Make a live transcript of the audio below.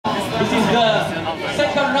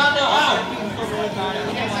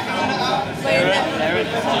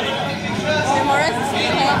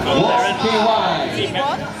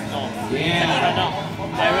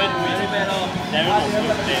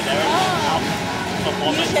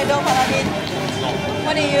eyeshadow, Paladin?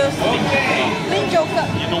 What do you use? Link Joker.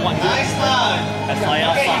 You know what? Nice one. That's why I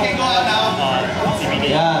Okay, you can go out now. CBD.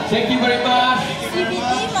 Yeah, thank you very much. CBD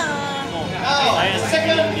mah. Now,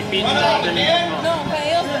 second runner-up again. No, but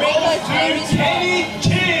it was regular cherry Kenny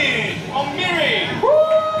Chin from Miri.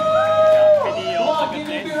 Come on, give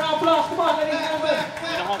me a big round of applause. Come on, ladies and gentlemen.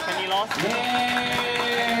 You know how Kenny lost?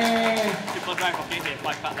 Yay! Super drive for Kenny,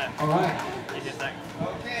 5 card left. Alright. It is like,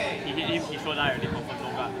 Okay. he hit him, he showed die already, confirm no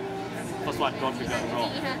guard. First one, draw trigger, draw.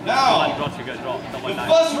 Now, One, draw trigger, draw. the One die.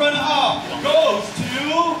 first runner-up goes to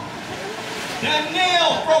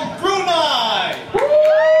Daniel from Brunei.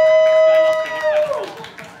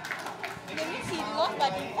 That means he lost by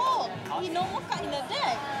default. He no more card in the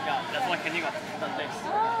deck. Yeah, that's why Kenny got turn next.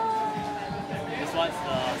 This one's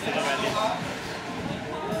the silver rally.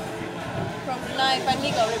 From Brunei,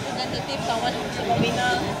 finally got representative, someone super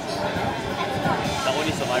winner. The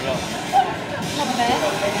only survivor. Not bad.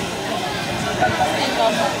 Still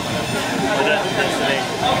lost. But that's today.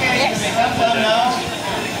 Okay, Yes. make up for now.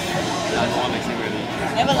 That's one makes it really.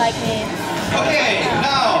 Never like him. Okay,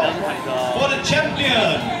 now Doesn't like the... for the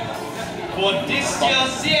champion for this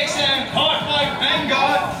year's CXM Card Fight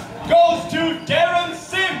Vanguard goes to Darren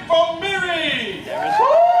Sim from Miri. Darren.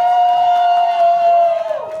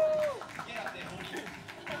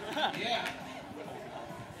 Yeah.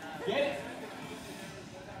 Get it?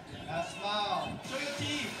 Now smile. Show your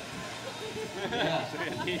teeth. Yeah, so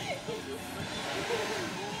your teeth.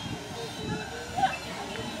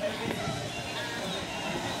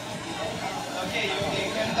 Okay, you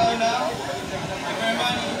can go now. Thank you very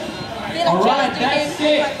much. Alright, that's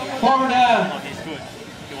it for the Oh, he's good.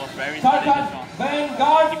 He was very Card solid this round.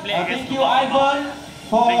 Vanguard. He played against Thank you, Obama. Ivan,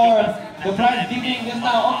 for the prize giving just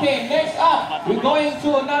now. Okay, next up, we're going to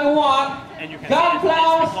another one. And you can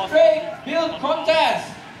Gunpla see Straight Build Contest,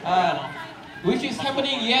 which is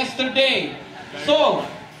happening yesterday. So,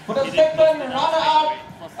 for the second runner-up,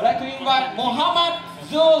 I'd like to invite Muhammad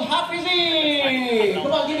Zul Hafizi.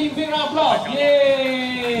 Come on, give him a big round of applause.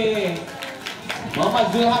 Yay! Muhammad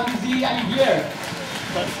Zul Hafizi, are you here?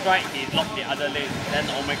 Third strike, he locked the other lane. Then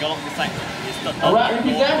Omega locked this side. His third turn, Alright, no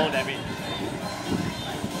represent. damage.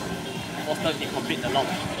 Fourth turn, he complete the lock.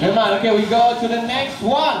 Come on, okay, we go to the next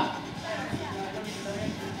one.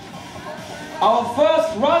 Our first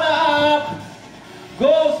runner-up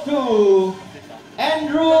goes to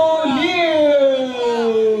Andrew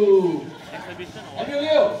Liu. Exhibition or what? Andrew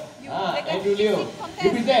Liu. Andrew Liu.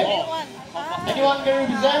 Represent. Anyone can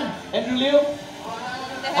represent? Andrew Liu?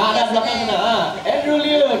 Dah belakang sana. Andrew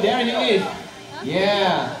Liu, there he is.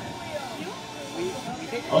 Yeah.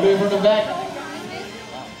 All the way from the back.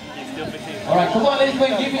 He's still fixing. Alright, come on, ladies and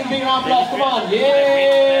gentlemen, give him a big round of applause. Come on,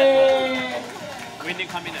 yay! Wind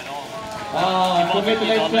didn't come in at all.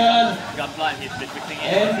 Congratulations, Gunpla and he's been fixing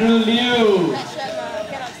it. Andrew Liu.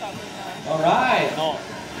 Cannot stop me now. Alright. No,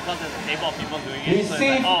 because there's a table of people doing it. Receive so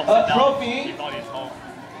it's like, a sit down. trophy. He thought it's home.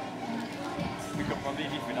 We could probably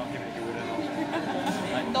leave without him and he wouldn't know.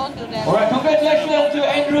 Don't do that. Alright, congratulations to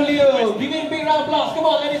Andrew Liu. Give him a big round of applause. Come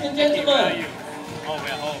on, ladies and Where are gentlemen. you? Oh,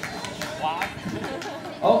 we're home. What?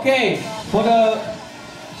 Okay, for the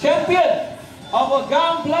champion of a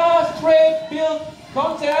Gunpla Straight Build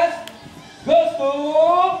Contest goes to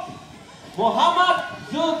Muhammad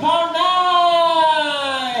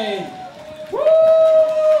Zulkarnain.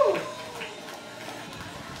 Woo!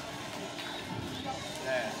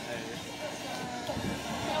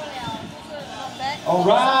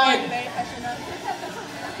 Alright. Very passionate.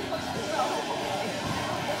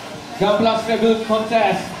 Gunpla Straight Build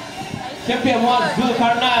Contest. Champion was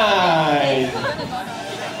Zulkarnain.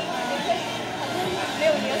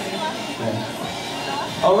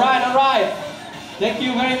 Alright. Thank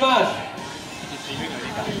you very much.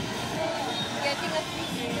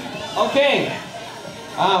 Okay.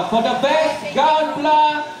 For the best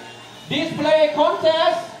Gunpla display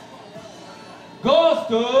contest goes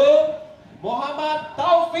to Muhammad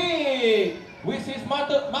Taufik with his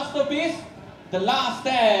masterpiece, The Last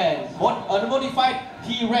Stand, a modified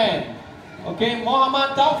T-Ram. Okay,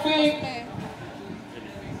 Muhammad Taufik.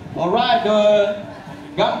 Alright, the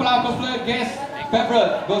Gunpla cosplay guest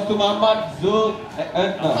favorite goes to Muhammad Zul.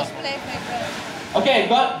 No. Cosplay favorite. Okay,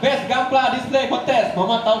 got best Gunpla display contest,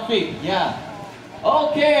 Muhammad Taufik. Yeah.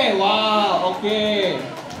 Okay, wow, okay.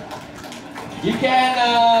 You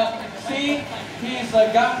can see his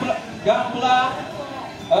Gunpla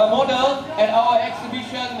model at our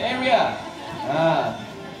exhibition area.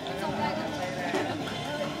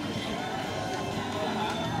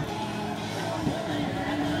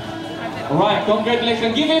 Alright,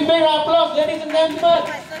 congratulations. Give him a big round of applause, ladies and gentlemen.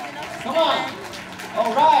 Come on.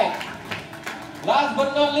 Alright. last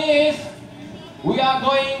but not least, we are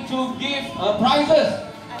going to give prizes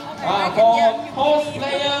for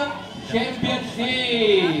cosplayer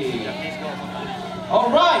championship.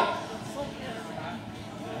 Alright.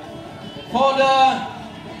 For the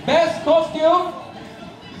best costume,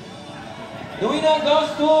 the winner goes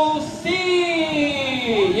to C.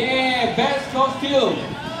 Yeah, best costume.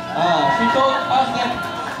 She told us that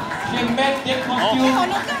she made the costume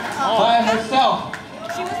by herself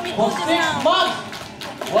for 6 months.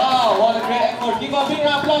 Wow, what a great effort. Give a big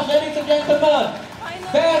round of applause, ladies and gentlemen.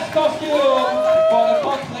 Best costume for the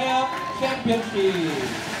cosplayer championship.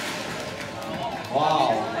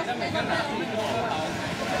 Wow.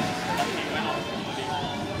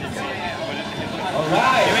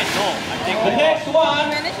 Alright. The next one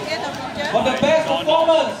for the best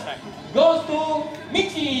performance goes to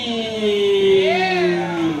Michi.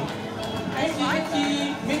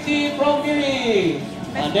 Michi from Miri.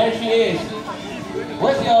 And there she is.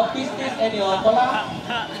 Where's your business and your color?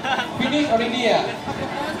 Finish already, yeah?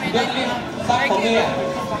 You don't leave some for me, yeah?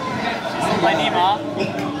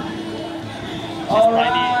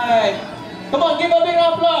 Alright. Come on, give a big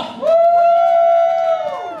applause. Woo!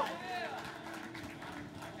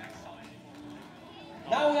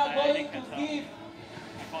 Now we are going to give,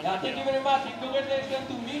 thank you very much, and congratulations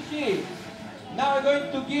to Michi. Now we're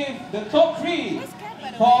going to give the top 3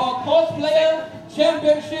 for cosplayer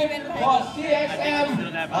championship for CXM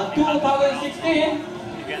 2016.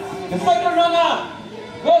 The second runner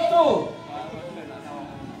goes to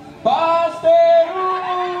Pasteru.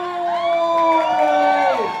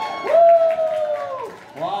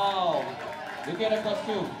 Wow, look at the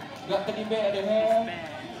costume. Got teddy bear at the hair.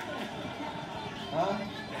 Huh?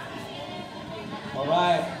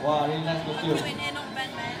 Alright, wow, really nice costume.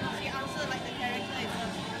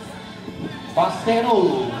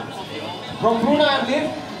 Pasteru from Brunei, I believe.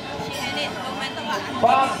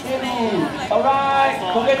 Pasteru. Alright,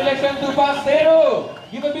 congratulations to Pasteru.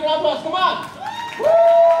 Give a big round of applause, come on. Woo!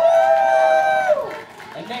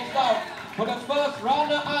 And next up, for the first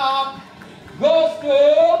runner-up, goes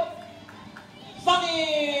to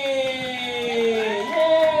Sunny.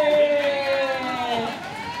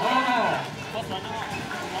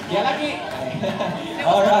 Yeah, lagi.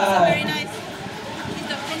 Alright. Very nice. It's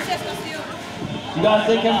the princess costume. You got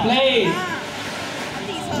second place.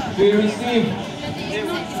 We received.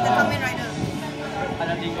 It's the Kamen Rider.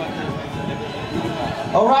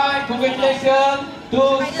 Alright, congratulations to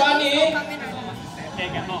Sunny.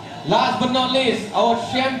 Last but not least, our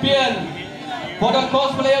champion for the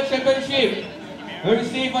cosplayer championship. We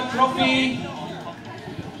received a trophy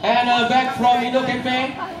and a bag from Indo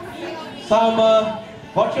Cafe. Some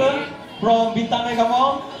voucher from Bintang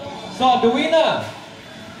Megamall. So the winner,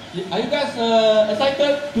 are you guys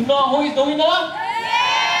excited to know who is the winner? Yeah!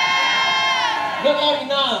 Not loud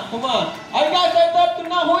enough, come on. Are you guys excited to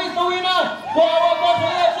know who is the winner for our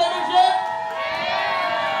cosplayer championship?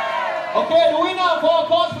 Yeah! Okay, the winner for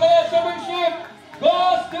cosplayer championship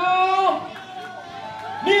goes to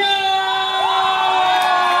Neo!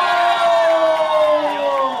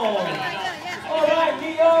 Alright,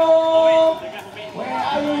 Neo! Where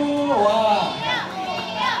are you? Wow.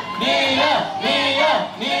 Neo! Neo!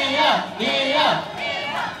 Neo! Neo!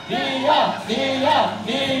 Neo! Neo!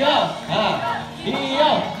 Neo!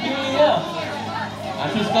 Neo! Neo!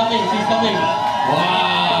 She's coming, she's coming.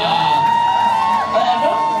 Wow!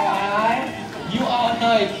 Don't cry. You are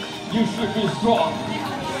nice. You should be strong.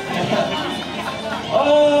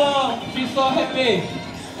 Oh, she's so happy.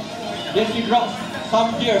 Then she drops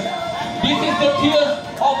some tears. This is the tears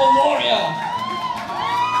of a warrior.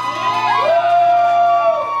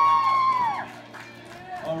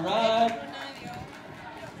 Alright.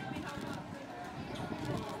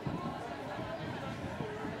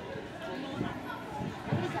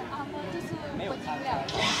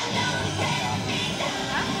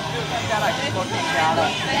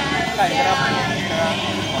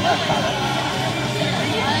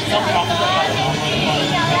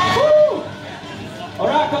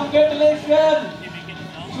 Alright, congratulations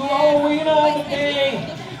to our winner of the day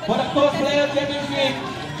for the cosplayer championship,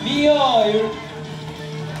 Neo.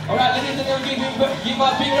 Alright, ladies and gentlemen, give a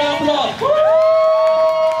big round of applause.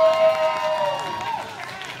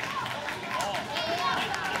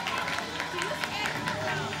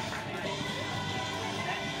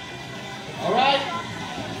 Alright.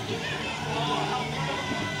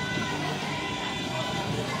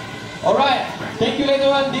 Alright, thank you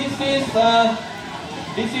everyone. This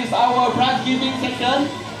is our prize giving session.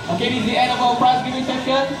 Okay, this is the end of our prize giving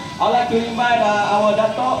session. I'd like to invite our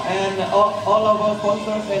Dato and all of our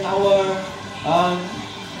sponsors and our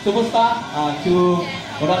superstar to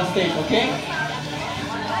go on stage, okay?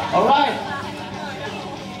 All right.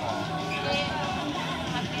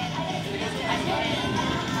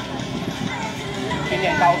 训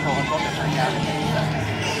练高手很多的参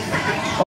加。